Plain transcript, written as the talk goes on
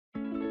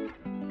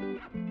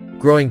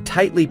growing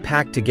tightly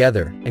packed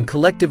together and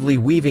collectively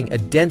weaving a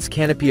dense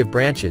canopy of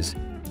branches.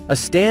 A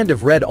stand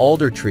of red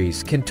alder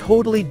trees can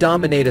totally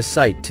dominate a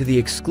site to the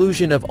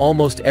exclusion of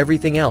almost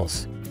everything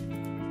else.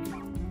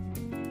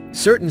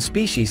 Certain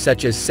species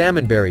such as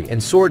salmonberry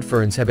and sword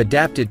ferns have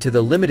adapted to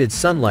the limited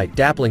sunlight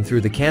dappling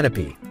through the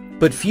canopy,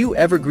 but few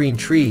evergreen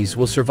trees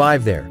will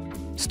survive there.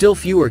 Still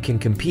fewer can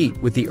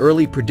compete with the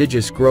early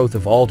prodigious growth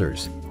of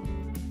alders.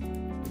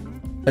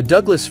 A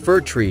Douglas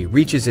fir tree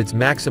reaches its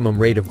maximum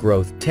rate of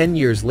growth 10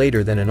 years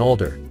later than an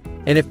alder,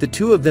 and if the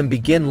two of them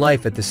begin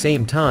life at the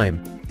same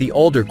time, the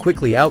alder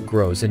quickly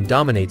outgrows and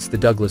dominates the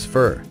Douglas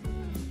fir.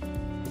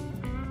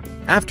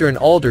 After an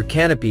alder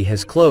canopy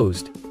has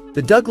closed,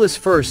 the Douglas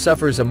fir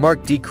suffers a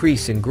marked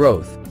decrease in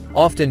growth,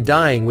 often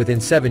dying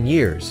within 7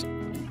 years.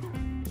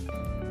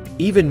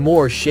 Even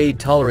more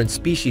shade-tolerant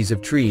species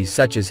of trees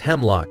such as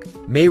hemlock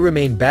may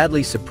remain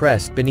badly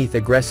suppressed beneath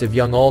aggressive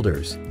young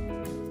alders.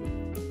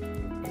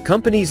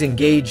 Companies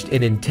engaged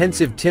in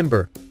intensive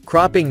timber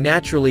cropping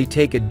naturally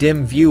take a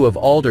dim view of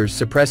alders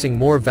suppressing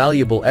more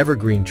valuable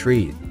evergreen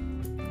trees.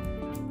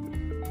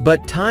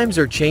 But times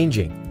are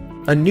changing.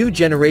 A new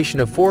generation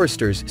of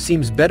foresters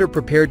seems better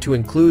prepared to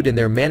include in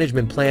their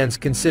management plans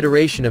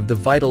consideration of the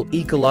vital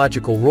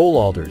ecological role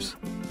alders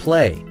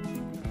play.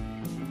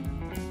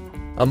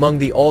 Among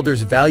the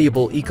alder's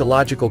valuable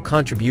ecological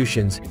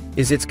contributions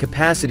is its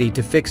capacity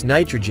to fix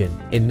nitrogen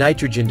in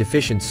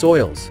nitrogen-deficient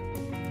soils.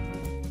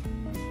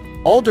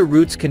 Alder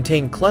roots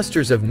contain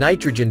clusters of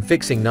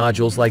nitrogen-fixing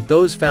nodules like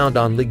those found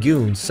on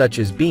legumes such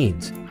as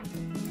beans.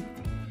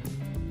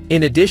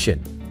 In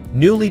addition,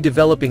 newly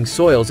developing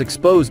soils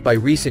exposed by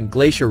recent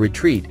glacier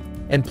retreat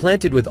and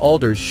planted with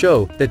alders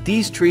show that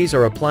these trees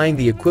are applying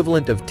the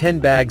equivalent of 10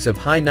 bags of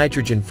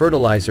high-nitrogen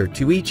fertilizer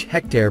to each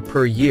hectare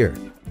per year.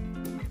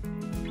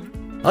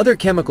 Other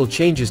chemical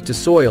changes to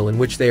soil in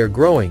which they are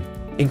growing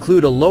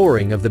include a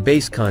lowering of the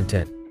base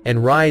content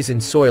and rise in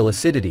soil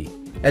acidity,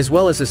 as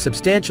well as a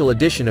substantial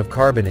addition of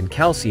carbon and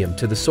calcium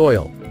to the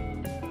soil.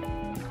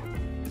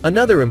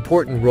 Another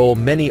important role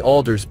many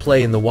alders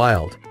play in the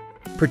wild,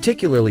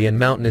 particularly in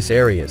mountainous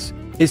areas,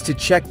 is to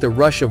check the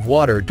rush of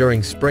water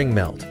during spring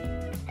melt.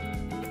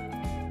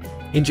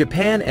 In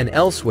Japan and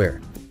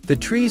elsewhere, the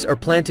trees are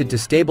planted to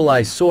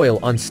stabilize soil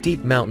on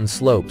steep mountain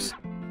slopes.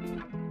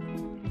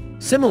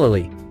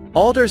 Similarly,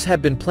 alders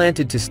have been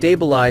planted to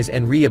stabilize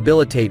and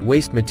rehabilitate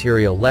waste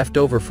material left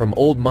over from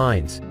old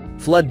mines,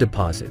 flood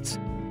deposits,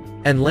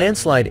 and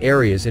landslide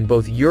areas in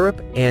both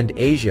Europe and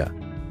Asia.